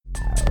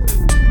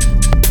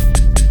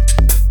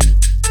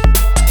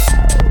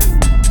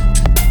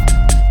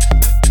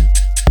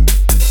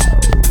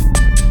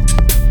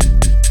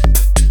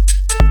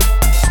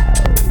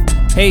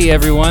Hey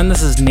everyone,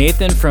 this is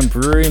Nathan from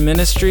Brewery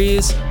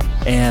Ministries,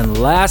 and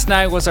last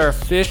night was our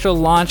official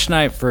launch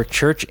night for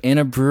Church In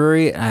A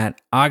Brewery at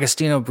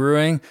Augustino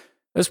Brewing.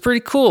 It was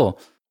pretty cool.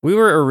 We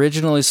were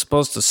originally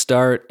supposed to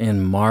start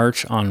in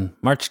March, on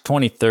March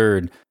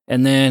 23rd,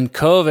 and then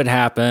COVID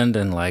happened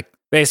and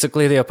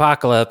basically the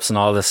apocalypse and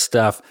all this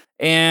stuff,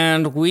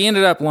 and we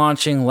ended up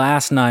launching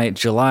last night,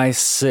 July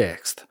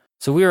 6th.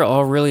 So we were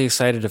all really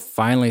excited to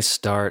finally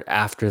start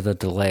after the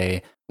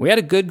delay. We had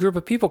a good group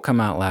of people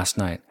come out last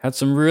night, had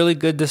some really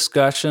good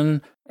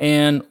discussion,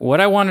 and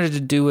what I wanted to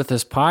do with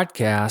this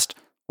podcast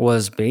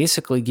was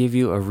basically give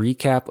you a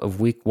recap of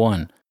week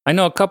one. I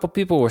know a couple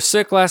people were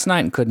sick last night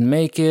and couldn't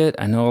make it.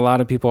 I know a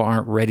lot of people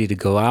aren't ready to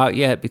go out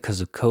yet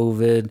because of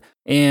COVID,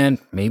 and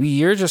maybe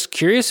you're just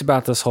curious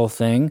about this whole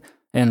thing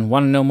and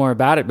want to know more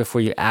about it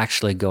before you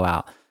actually go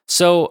out.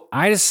 So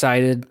I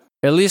decided,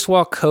 at least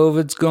while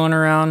COVID's going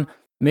around,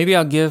 maybe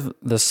I'll give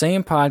the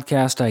same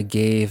podcast I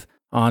gave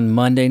on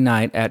Monday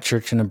night at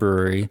Church In A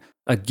Brewery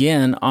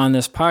again on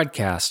this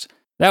podcast.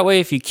 That way,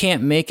 if you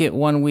can't make it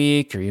one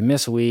week or you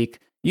miss a week,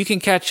 you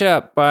can catch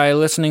up by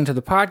listening to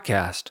the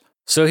podcast.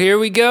 So here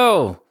we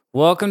go.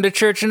 Welcome to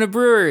Church In A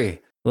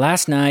Brewery.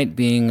 Last night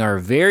being our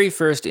very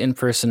first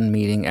in-person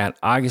meeting at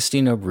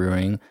Augustino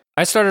Brewing,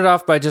 I started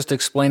off by just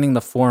explaining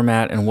the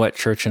format and what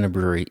Church In A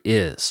Brewery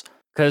is,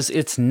 because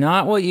it's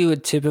not what you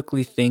would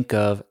typically think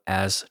of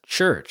as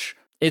church.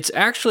 It's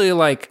actually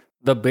like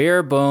the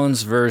bare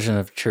bones version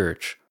of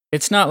church.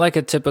 It's not like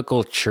a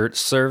typical church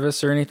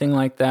service or anything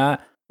like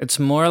that. It's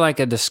more like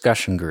a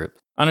discussion group.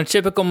 On a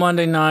typical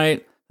Monday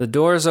night, the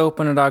doors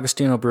open at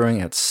Augustino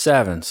Brewing at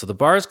 7. So the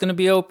bar is going to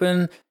be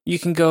open. You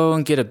can go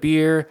and get a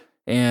beer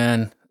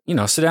and,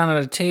 sit down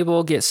at a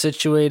table, get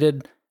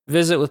situated,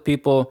 visit with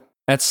people.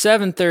 At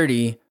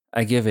 7:30,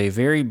 I give a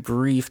very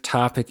brief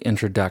topic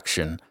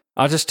introduction.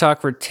 I'll just talk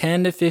for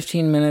 10 to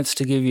 15 minutes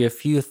to give you a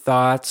few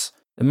thoughts.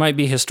 It might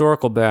be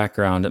historical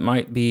background. It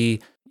might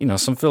be,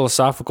 some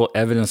philosophical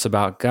evidence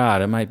about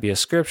God. It might be a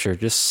scripture,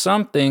 just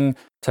something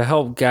to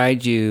help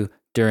guide you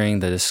during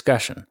the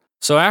discussion.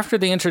 So after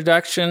the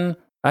introduction,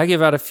 I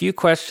give out a few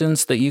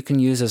questions that you can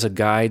use as a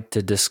guide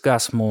to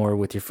discuss more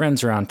with your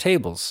friends around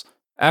tables.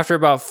 After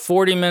about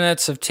 40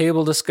 minutes of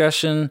table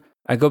discussion,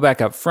 I go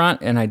back up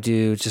front and I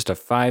do just a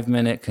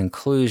 5-minute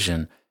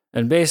conclusion.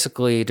 And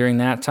basically, during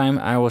that time,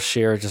 I will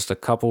share just a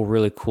couple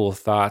really cool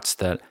thoughts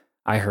that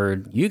I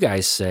heard you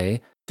guys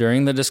say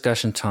during the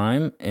discussion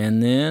time,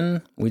 and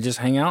then we just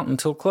hang out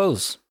until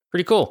close.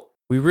 Pretty cool.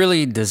 We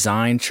really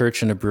designed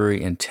Church In A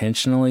Brewery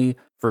intentionally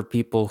for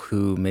people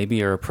who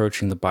maybe are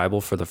approaching the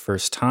Bible for the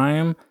first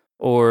time,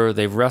 or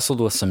they've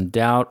wrestled with some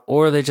doubt,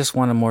 or they just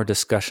want a more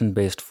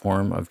discussion-based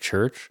form of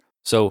church.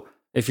 So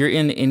if you're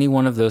in any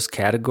one of those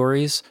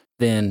categories,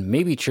 then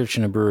maybe Church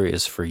In A Brewery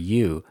is for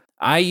you.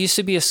 I used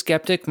to be a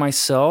skeptic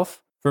myself.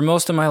 For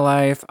most of my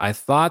life, I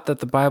thought that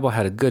the Bible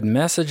had a good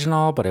message and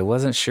all, but I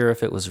wasn't sure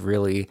if it was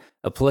really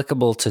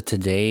applicable to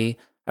today.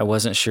 I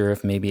wasn't sure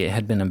if maybe it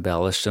had been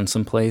embellished in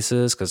some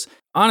places, because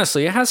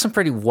honestly, it has some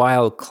pretty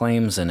wild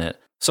claims in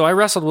it. So I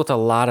wrestled with a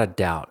lot of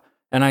doubt,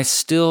 and I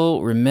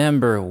still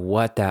remember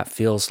what that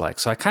feels like.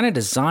 So I kind of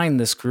designed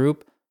this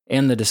group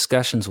and the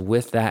discussions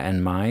with that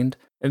in mind.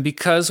 And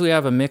because we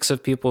have a mix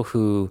of people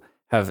who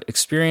have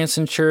experience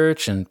in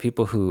church and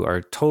people who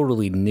are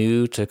totally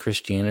new to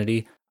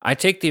Christianity, I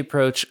take the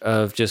approach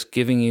of just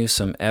giving you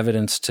some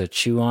evidence to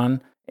chew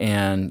on,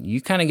 and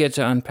you kind of get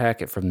to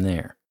unpack it from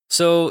there.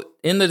 So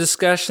in the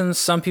discussions,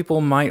 some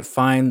people might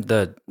find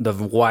the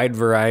wide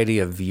variety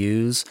of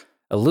views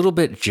a little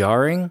bit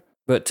jarring,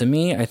 but to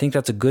me, I think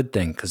that's a good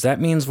thing, because that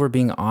means we're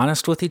being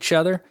honest with each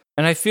other,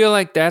 and I feel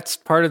like that's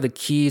part of the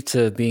key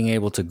to being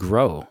able to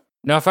grow.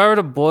 Now, if I were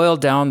to boil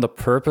down the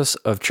purpose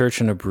of Church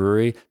In A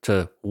Brewery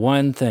to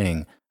one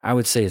thing, I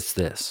would say it's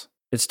this.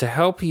 It's to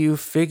help you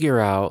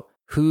figure out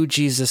who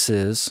Jesus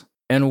is,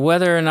 and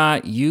whether or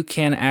not you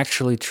can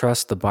actually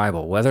trust the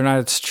Bible, whether or not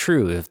it's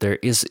true, if there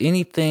is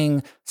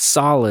anything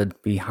solid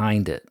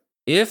behind it.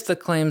 If the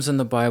claims in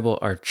the Bible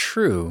are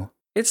true,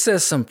 it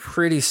says some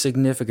pretty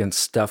significant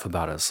stuff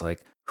about us,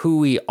 like who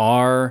we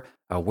are,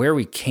 where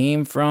we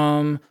came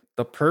from,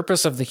 the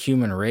purpose of the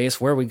human race,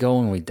 where we go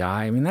when we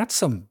die. I mean, that's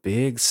some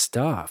big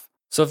stuff.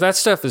 So if that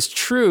stuff is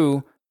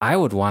true, I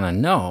would want to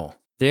know.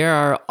 There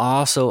are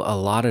also a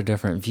lot of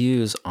different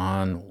views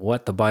on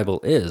what the Bible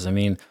is. I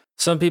mean,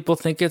 some people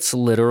think it's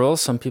literal.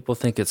 Some people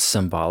think it's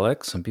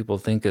symbolic. Some people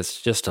think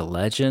it's just a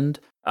legend,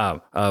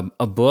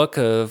 a book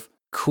of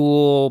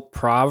cool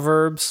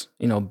proverbs,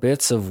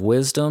 bits of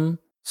wisdom.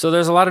 So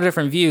there's a lot of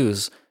different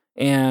views.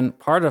 And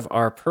part of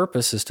our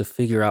purpose is to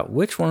figure out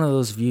which one of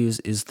those views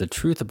is the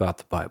truth about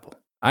the Bible.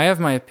 I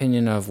have my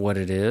opinion of what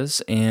it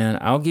is, and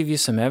I'll give you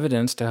some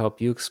evidence to help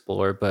you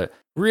explore, but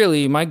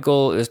really, my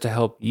goal is to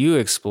help you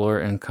explore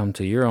and come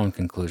to your own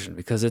conclusion,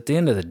 because at the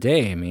end of the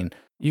day,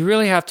 you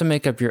really have to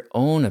make up your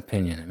own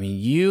opinion.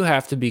 You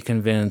have to be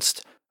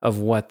convinced of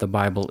what the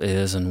Bible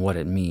is and what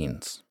it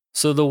means.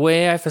 So the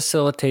way I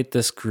facilitate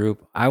this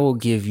group, I will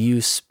give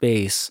you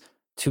space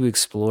to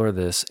explore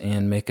this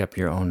and make up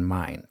your own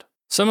mind.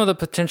 Some of the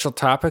potential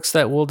topics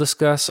that we'll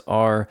discuss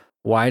are: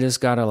 why does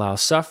God allow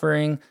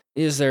suffering?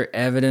 Is there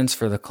evidence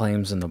for the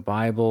claims in the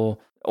Bible?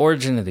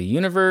 Origin of the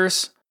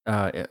universe?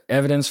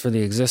 Evidence for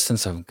the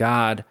existence of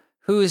God?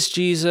 Who is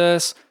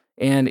Jesus?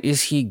 And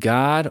is he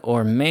God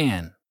or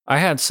man? I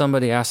had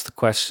somebody ask the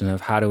question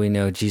of how do we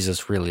know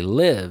Jesus really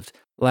lived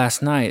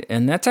last night,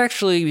 and that's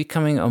actually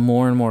becoming a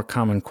more and more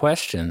common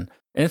question,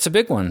 and it's a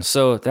big one,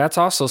 so that's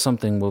also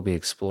something we'll be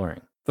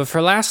exploring. But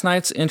for last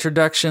night's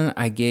introduction,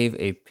 I gave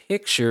a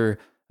picture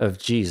of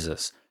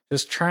Jesus,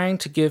 just trying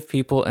to give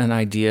people an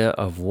idea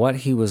of what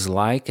he was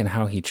like and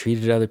how he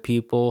treated other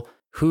people,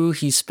 who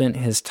he spent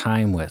his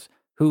time with,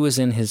 who was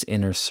in his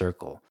inner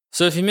circle.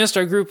 So if you missed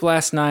our group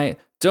last night,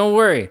 don't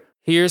worry.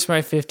 Here's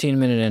my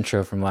 15-minute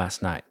intro from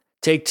last night.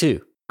 Take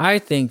 2. I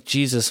think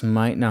Jesus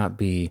might not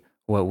be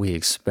what we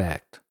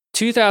expect.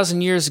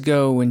 2,000 years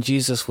ago, when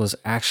Jesus was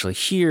actually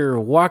here,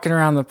 walking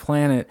around the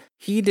planet,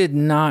 he did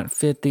not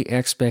fit the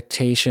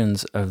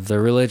expectations of the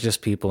religious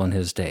people in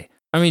his day.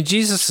 I mean,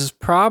 Jesus is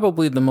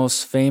probably the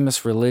most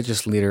famous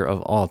religious leader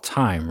of all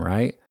time,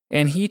 right?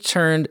 And he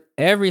turned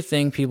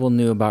everything people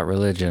knew about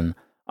religion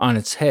on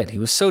its head. He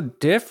was so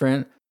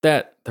different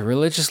that the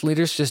religious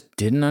leaders just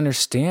didn't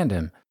understand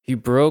him. He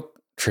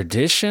broke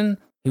tradition.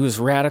 He was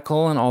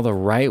radical in all the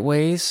right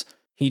ways.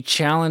 He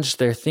challenged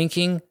their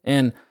thinking,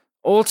 and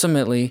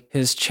ultimately,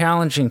 his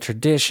challenging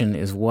tradition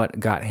is what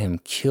got him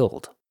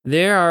killed.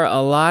 There are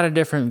a lot of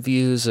different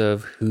views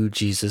of who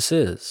Jesus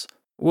is.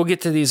 We'll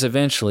get to these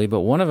eventually,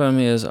 but one of them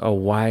is a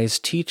wise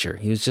teacher.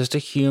 He was just a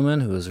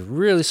human who was a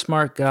really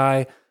smart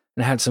guy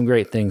and had some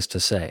great things to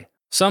say.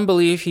 Some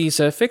believe he's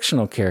a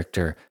fictional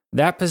character.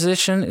 That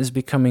position is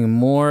becoming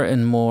more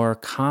and more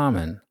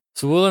common.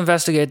 So we'll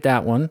investigate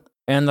that one.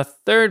 And the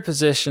third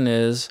position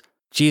is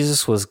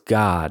Jesus was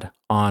God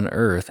on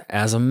earth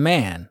as a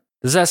man.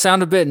 Does that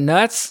sound a bit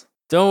nuts?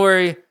 Don't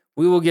worry,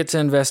 we will get to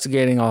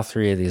investigating all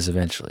 3 of these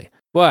eventually.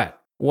 But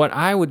what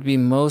I would be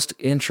most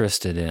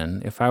interested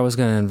in, if I was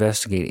going to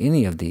investigate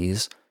any of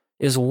these,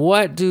 is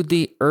what do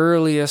the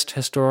earliest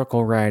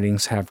historical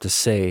writings have to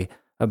say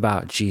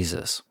about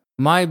Jesus?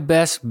 My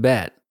best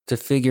bet to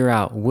figure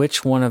out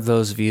which one of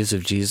those views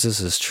of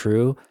Jesus is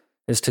true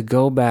is to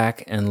go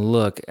back and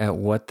look at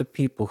what the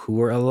people who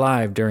were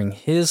alive during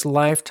his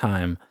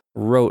lifetime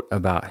wrote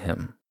about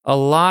him. A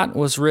lot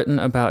was written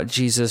about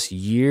Jesus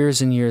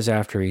years and years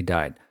after he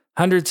died,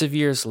 hundreds of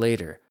years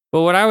later.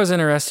 But what I was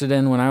interested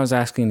in when I was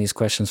asking these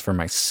questions for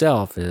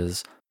myself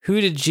is, who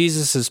did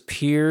Jesus'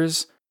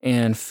 peers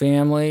and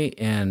family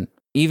and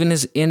even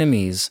his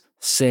enemies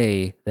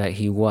say that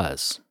he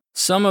was?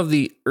 Some of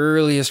the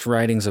earliest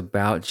writings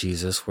about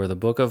Jesus were the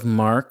book of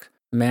Mark,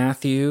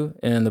 Matthew,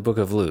 and the book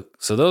of Luke.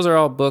 So those are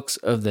all books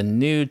of the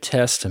New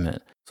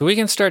Testament. So we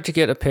can start to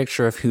get a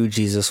picture of who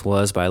Jesus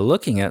was by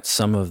looking at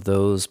some of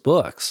those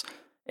books.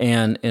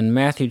 And in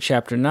Matthew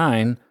chapter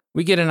 9,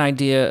 we get an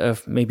idea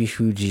of maybe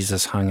who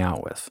Jesus hung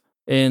out with.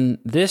 In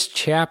this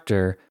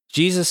chapter,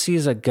 Jesus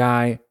sees a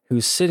guy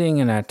who's sitting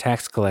in a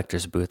tax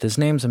collector's booth. His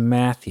name's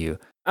Matthew.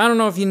 I don't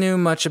know if you knew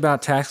much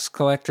about tax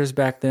collectors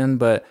back then,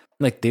 but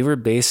they were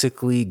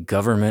basically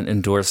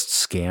government-endorsed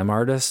scam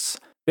artists.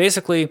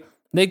 Basically,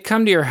 they'd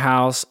come to your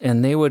house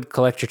and they would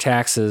collect your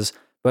taxes,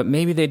 but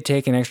maybe they'd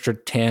take an extra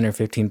 10 or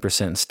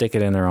 15% and stick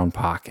it in their own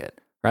pocket,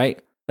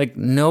 right?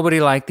 Nobody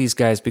liked these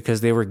guys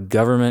because they were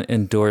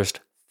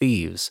government-endorsed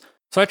thieves.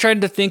 So I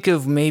tried to think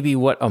of maybe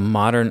what a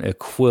modern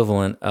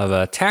equivalent of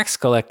a tax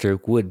collector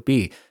would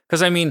be.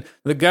 Because,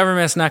 the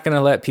government's not going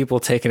to let people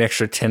take an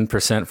extra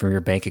 10% from your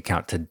bank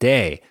account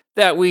today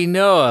that we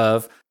know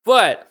of,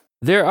 but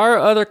there are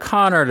other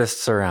con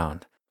artists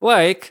around,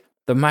 like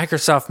the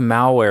Microsoft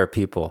malware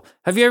people.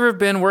 Have you ever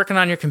been working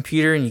on your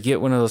computer and you get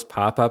one of those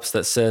pop-ups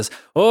that says,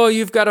 oh,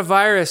 you've got a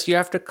virus, you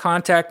have to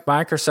contact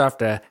Microsoft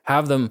to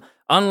have them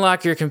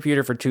unlock your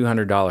computer for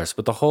 $200,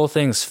 but the whole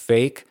thing's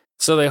fake?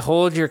 So they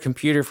hold your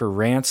computer for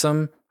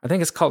ransom. I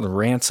think it's called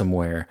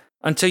ransomware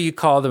until you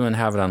call them and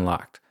have it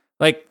unlocked.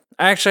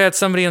 I actually had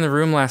somebody in the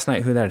room last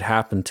night who that had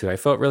happened to. I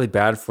felt really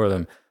bad for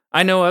them.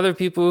 I know other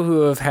people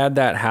who have had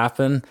that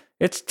happen.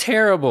 It's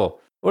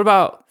terrible. What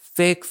about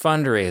fake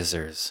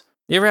fundraisers?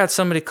 You ever had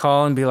somebody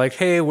call and be like,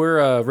 hey,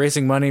 we're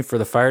raising money for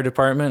the fire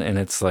department, and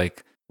it's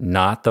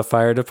not the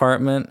fire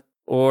department?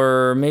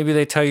 Or maybe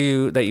they tell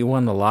you that you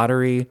won the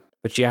lottery,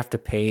 but you have to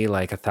pay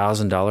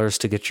 $1,000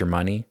 to get your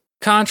money.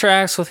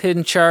 Contracts with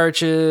hidden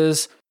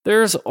charges.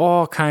 There's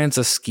all kinds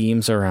of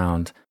schemes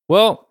around.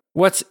 Well,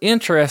 what's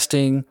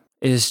interesting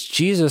is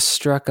Jesus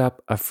struck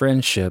up a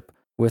friendship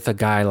with a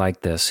guy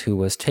like this who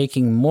was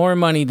taking more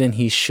money than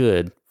he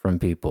should from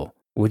people.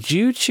 Would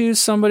you choose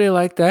somebody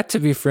like that to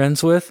be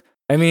friends with?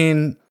 I'm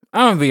going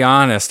to be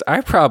honest,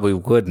 I probably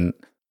wouldn't.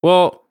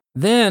 Well,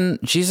 then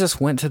Jesus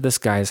went to this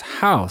guy's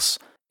house,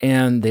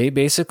 and they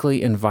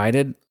basically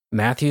invited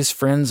Matthew's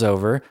friends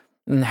over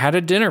and had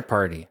a dinner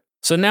party.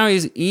 So now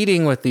he's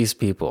eating with these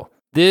people.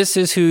 This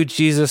is who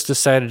Jesus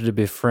decided to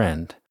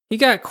befriend. He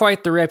got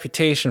quite the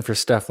reputation for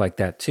stuff like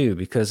that too,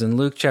 because in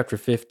Luke chapter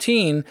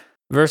 15,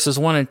 verses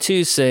 1 and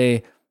 2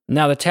 say,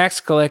 Now the tax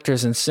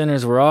collectors and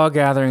sinners were all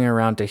gathering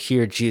around to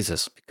hear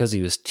Jesus because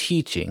he was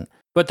teaching.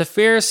 But the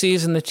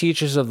Pharisees and the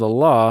teachers of the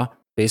law,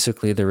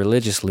 basically the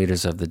religious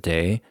leaders of the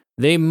day,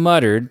 they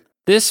muttered,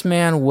 "This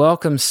man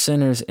welcomes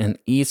sinners and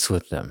eats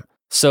with them."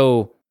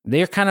 So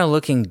they're kind of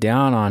looking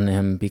down on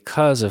him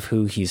because of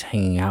who he's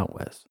hanging out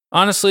with.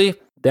 Honestly,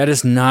 that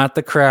is not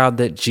the crowd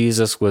that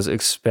Jesus was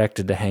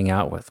expected to hang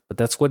out with, but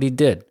that's what he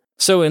did.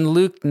 So in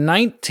Luke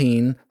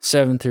 19,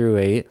 7 through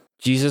 8,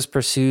 Jesus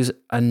pursues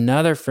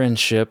another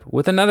friendship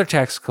with another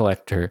tax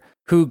collector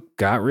who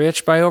got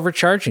rich by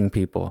overcharging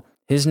people.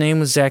 His name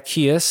was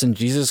Zacchaeus, and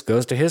Jesus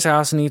goes to his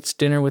house and eats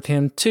dinner with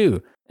him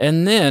too.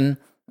 And then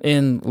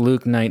in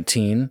Luke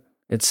 19,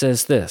 it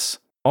says this,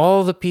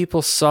 "All the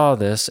people saw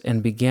this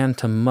and began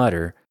to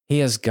mutter, 'He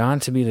has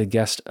gone to be the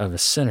guest of a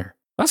sinner.'"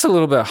 That's a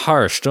little bit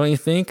harsh, don't you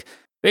think?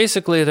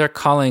 Basically, they're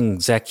calling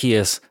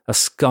Zacchaeus a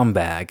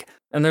scumbag,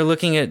 and they're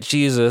looking at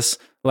Jesus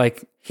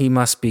like he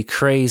must be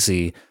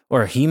crazy,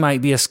 or he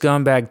might be a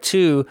scumbag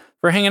too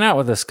for hanging out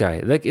with this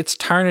guy. Like, it's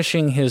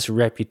tarnishing his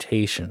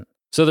reputation.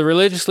 So the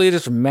religious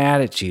leaders are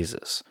mad at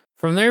Jesus.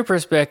 From their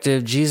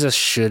perspective, Jesus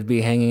should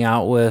be hanging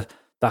out with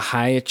the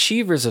high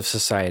achievers of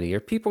society, or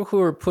people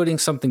who are putting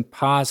something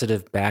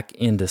positive back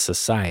into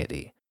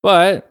society.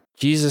 But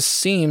Jesus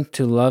seemed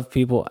to love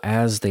people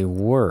as they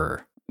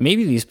were.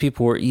 Maybe these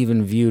people were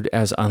even viewed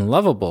as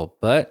unlovable,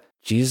 but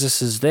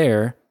Jesus is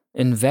there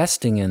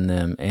investing in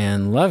them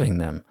and loving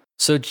them.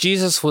 So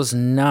Jesus was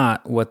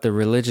not what the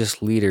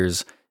religious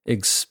leaders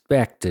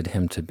expected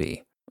him to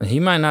be. He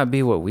might not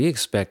be what we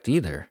expect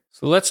either.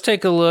 So let's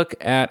take a look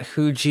at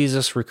who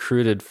Jesus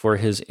recruited for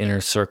his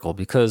inner circle,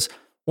 because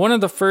one of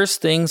the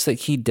first things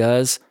that he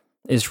does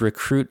is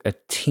recruit a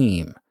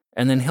team,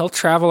 and then he'll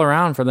travel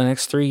around for the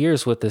next 3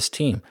 years with this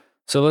team.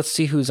 So let's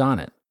see who's on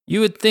it.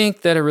 You would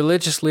think that a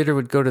religious leader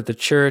would go to the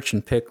church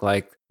and pick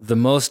like the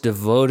most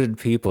devoted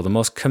people, the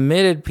most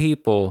committed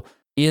people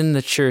in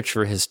the church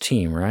for his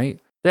team, right?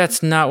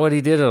 That's not what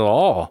he did at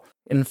all.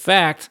 In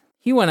fact,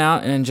 he went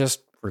out and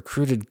just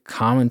recruited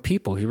common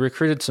people. He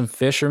recruited some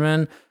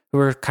fishermen who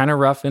are kind of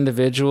rough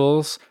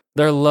individuals.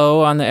 They're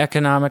low on the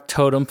economic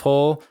totem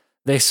pole.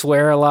 They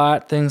swear a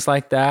lot, things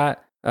like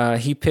that.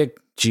 He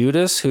picked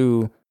Judas,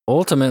 who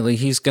ultimately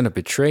he's going to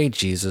betray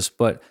Jesus,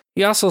 but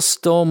he also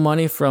stole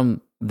money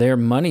from their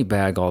money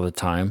bag all the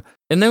time.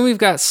 And then we've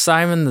got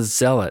Simon the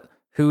Zealot,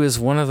 who is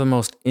one of the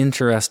most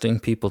interesting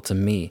people to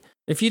me.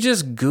 If you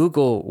just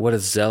Google what a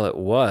zealot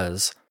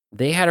was,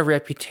 they had a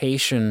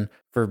reputation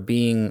for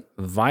being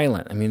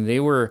violent. I mean, they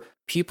were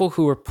people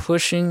who were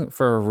pushing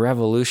for a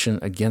revolution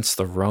against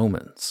the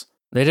Romans.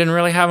 They didn't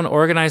really have an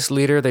organized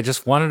leader. They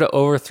just wanted to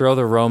overthrow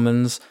the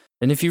Romans.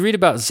 And if you read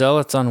about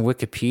zealots on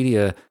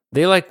Wikipedia,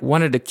 they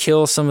wanted to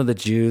kill some of the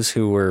Jews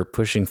who were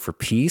pushing for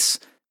peace,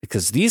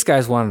 because these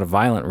guys wanted a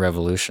violent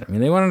revolution. I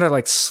mean, they wanted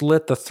to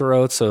slit the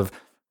throats of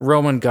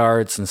Roman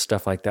guards and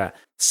stuff like that.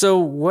 So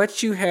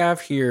what you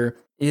have here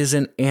is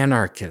an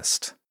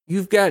anarchist.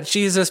 You've got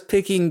Jesus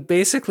picking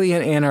basically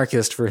an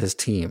anarchist for his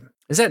team.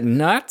 Is that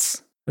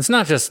nuts? It's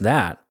not just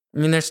that. I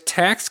mean, there's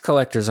tax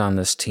collectors on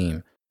this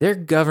team. They're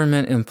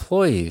government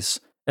employees,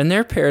 and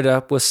they're paired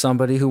up with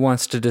somebody who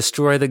wants to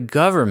destroy the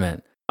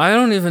government. I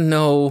don't even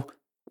know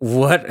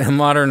what a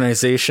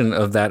modernization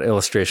of that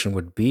illustration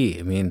would be.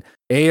 I mean,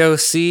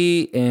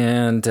 AOC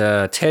and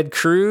Ted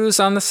Cruz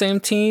on the same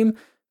team,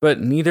 but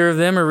neither of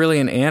them are really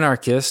an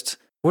anarchist.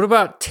 What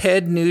about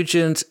Ted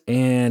Nugent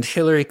and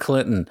Hillary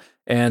Clinton?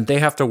 And they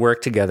have to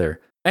work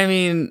together. I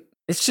mean,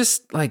 it's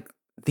just like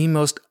the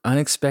most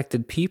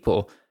unexpected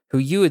people who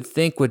you would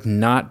think would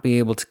not be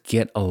able to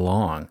get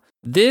along.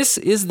 This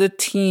is the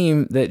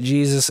team that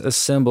Jesus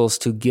assembles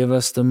to give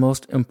us the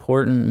most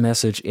important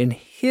message in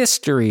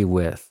history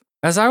with.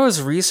 As I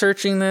was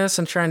researching this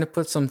and trying to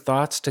put some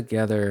thoughts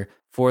together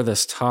for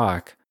this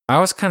talk, I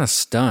was kind of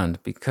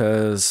stunned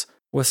because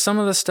with some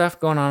of the stuff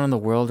going on in the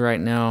world right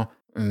now,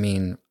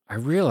 I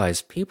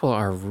realize people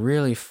are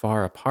really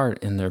far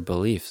apart in their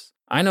beliefs.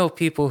 I know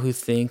people who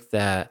think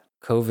that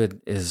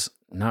COVID is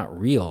not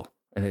real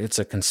and it's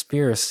a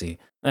conspiracy.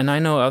 And I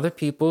know other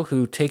people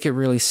who take it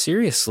really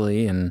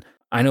seriously. And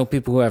I know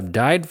people who have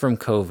died from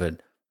COVID.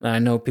 And I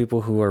know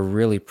people who are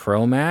really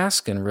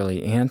pro-mask and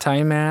really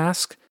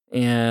anti-mask.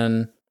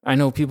 And I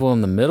know people in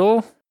the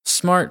middle,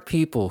 smart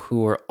people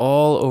who are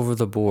all over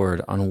the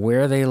board on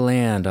where they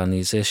land on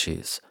these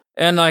issues.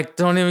 And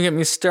don't even get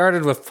me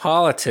started with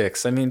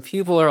politics. I mean,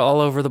 people are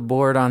all over the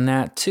board on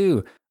that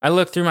too. I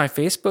looked through my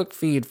Facebook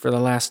feed for the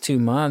last 2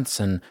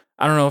 months, and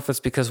I don't know if it's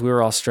because we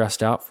were all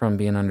stressed out from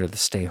being under the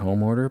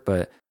stay-home order,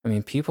 but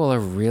people are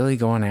really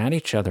going at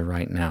each other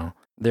right now.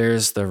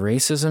 There's the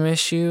racism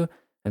issue,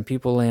 and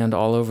people land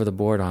all over the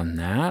board on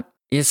that.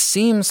 It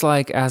seems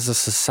like as a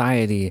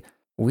society,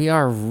 we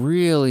are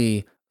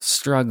really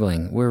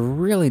struggling. We're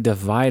really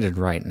divided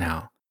right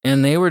now.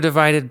 And they were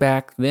divided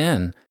back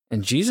then.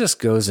 And Jesus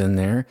goes in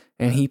there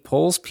and he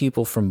pulls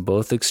people from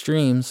both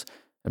extremes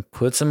and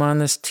puts them on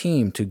this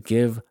team to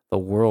give the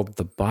world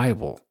the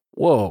Bible.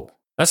 Whoa,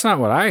 that's not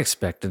what I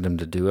expected him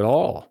to do at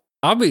all.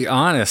 I'll be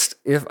honest,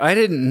 if I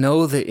didn't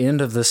know the end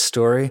of this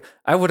story,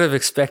 I would have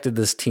expected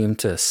this team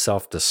to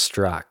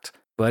self-destruct,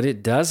 but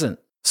it doesn't.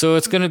 So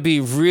it's going to be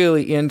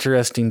really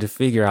interesting to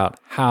figure out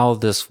how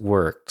this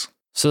worked.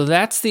 So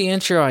that's the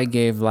intro I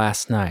gave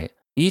last night.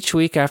 Each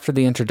week after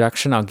the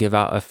introduction, I'll give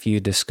out a few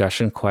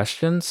discussion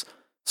questions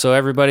so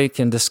everybody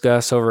can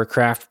discuss over a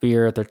craft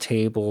beer at their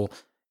table.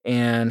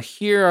 And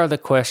here are the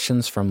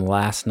questions from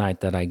last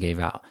night that I gave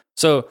out.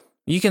 So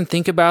you can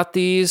think about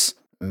these.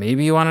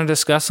 Maybe you want to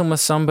discuss them with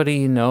somebody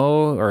you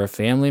know or a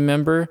family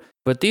member.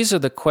 But these are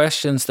the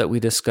questions that we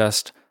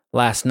discussed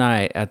last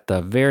night at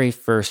the very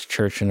first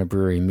Church in a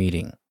Brewery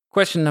meeting.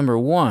 Question number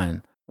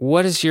 1,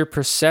 what is your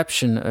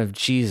perception of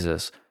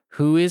Jesus?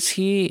 Who is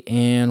he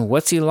and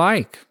what's he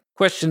like?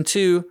 Question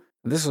 2,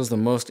 this was the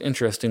most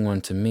interesting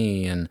one to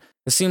me, and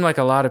it seemed like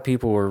a lot of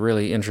people were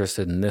really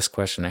interested in this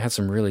question. I had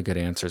some really good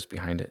answers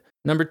behind it.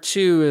 Number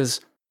 2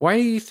 is, why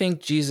do you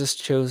think Jesus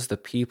chose the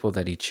people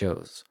that he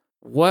chose?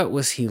 What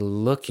was he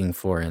looking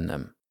for in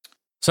them?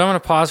 So I'm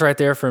going to pause right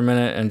there for a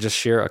minute and just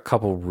share a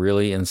couple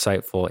really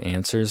insightful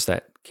answers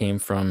that came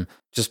from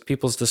just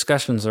people's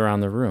discussions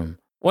around the room.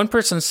 One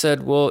person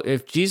said, well,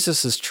 if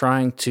Jesus is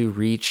trying to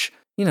reach,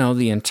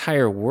 the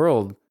entire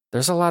world,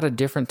 there's a lot of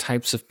different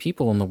types of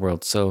people in the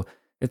world. So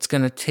it's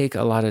going to take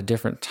a lot of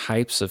different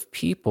types of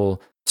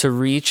people to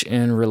reach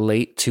and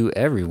relate to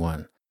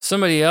everyone.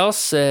 Somebody else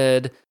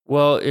said,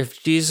 well,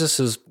 if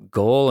Jesus'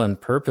 goal and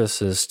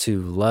purpose is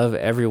to love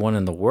everyone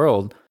in the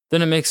world,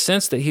 then it makes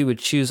sense that he would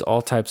choose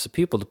all types of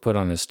people to put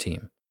on his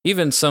team,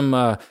 even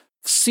some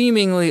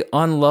seemingly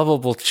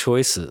unlovable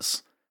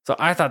choices. So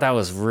I thought that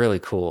was really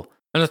cool.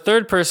 And a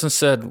third person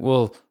said,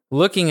 well,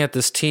 looking at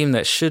this team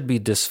that should be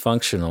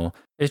dysfunctional,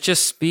 it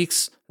just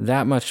speaks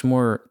that much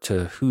more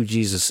to who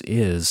Jesus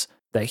is,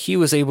 that he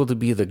was able to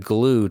be the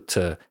glue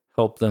to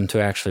help them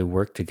to actually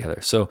work together.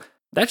 So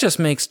that just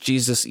makes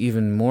Jesus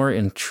even more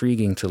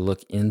intriguing to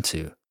look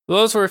into.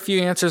 Those were a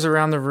few answers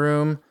around the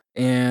room.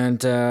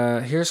 And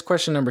here's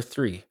question number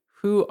 3.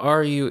 Who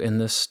are you in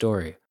this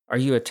story? Are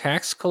you a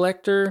tax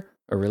collector,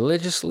 a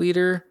religious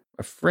leader,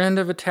 a friend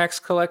of a tax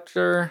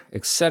collector,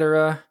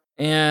 etc.?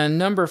 And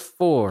number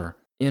 4,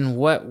 in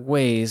what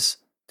ways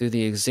do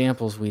the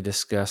examples we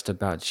discussed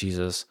about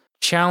Jesus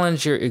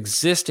challenge your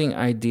existing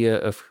idea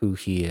of who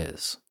he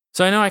is?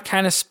 So I know I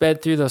kind of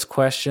sped through those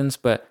questions,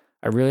 but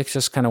I really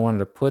just kind of wanted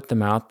to put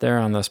them out there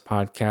on this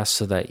podcast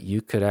so that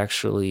you could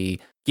actually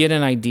get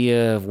an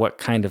idea of what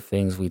kind of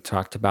things we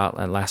talked about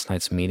at last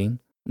night's meeting.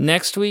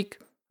 Next week,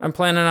 I'm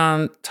planning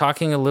on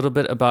talking a little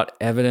bit about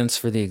evidence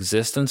for the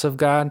existence of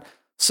God,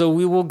 so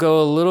we will go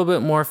a little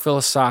bit more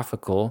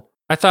philosophical.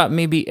 I thought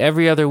maybe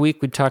every other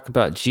week we'd talk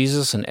about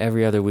Jesus and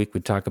every other week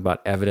we'd talk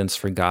about evidence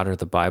for God or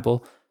the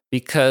Bible,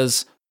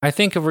 because I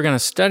think if we're going to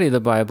study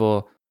the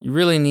Bible, you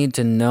really need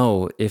to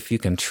know if you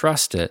can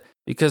trust it.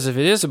 Because if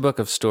it is a book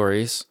of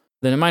stories,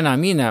 then it might not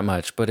mean that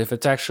much. But if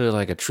it's actually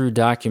like a true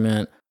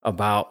document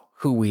about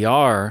who we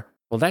are,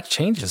 well, that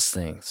changes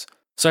things.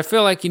 So I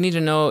feel like you need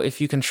to know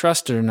if you can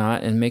trust it or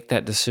not and make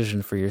that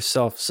decision for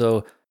yourself.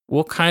 So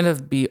we'll kind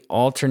of be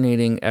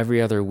alternating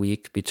every other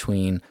week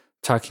between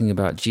talking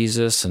about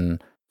Jesus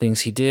and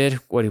things he did,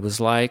 what he was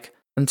like,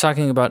 and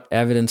talking about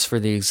evidence for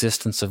the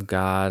existence of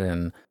God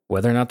and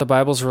whether or not the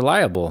Bible's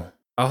reliable.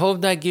 I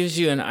hope that gives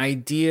you an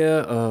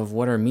idea of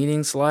what our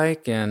meeting's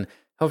like and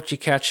helped you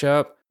catch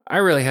up. I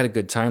really had a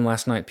good time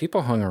last night.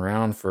 People hung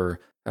around for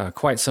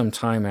quite some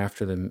time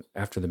after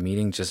the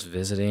meeting, just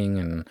visiting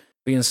and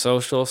being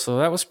social. So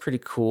that was pretty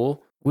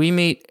cool. We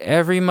meet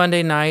every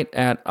Monday night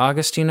at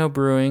Augustino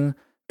Brewing.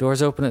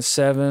 Doors open at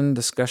 7.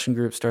 Discussion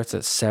group starts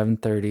at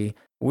 7:30.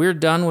 We're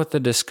done with the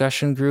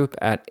discussion group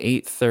at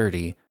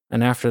 8:30.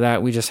 And after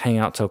that, we just hang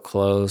out till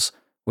close,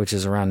 which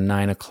is around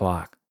 9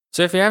 o'clock.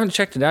 So if you haven't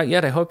checked it out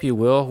yet, I hope you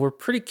will. We're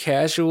pretty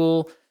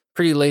casual,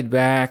 pretty laid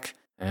back.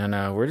 And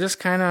we're just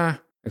kind of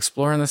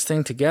exploring this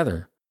thing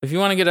together. If you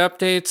want to get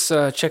updates,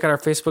 check out our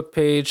Facebook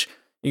page.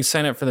 You can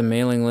sign up for the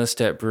mailing list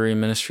at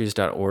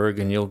breweryministries.org,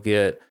 and you'll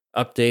get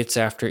updates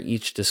after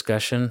each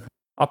discussion.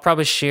 I'll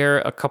probably share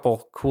a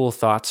couple cool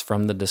thoughts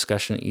from the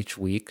discussion each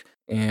week.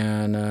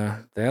 And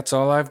that's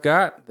all I've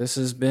got. This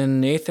has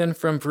been Nathan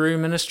from Brewery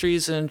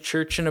Ministries and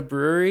Church in a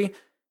Brewery.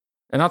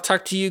 And I'll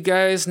talk to you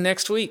guys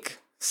next week.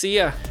 See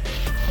ya.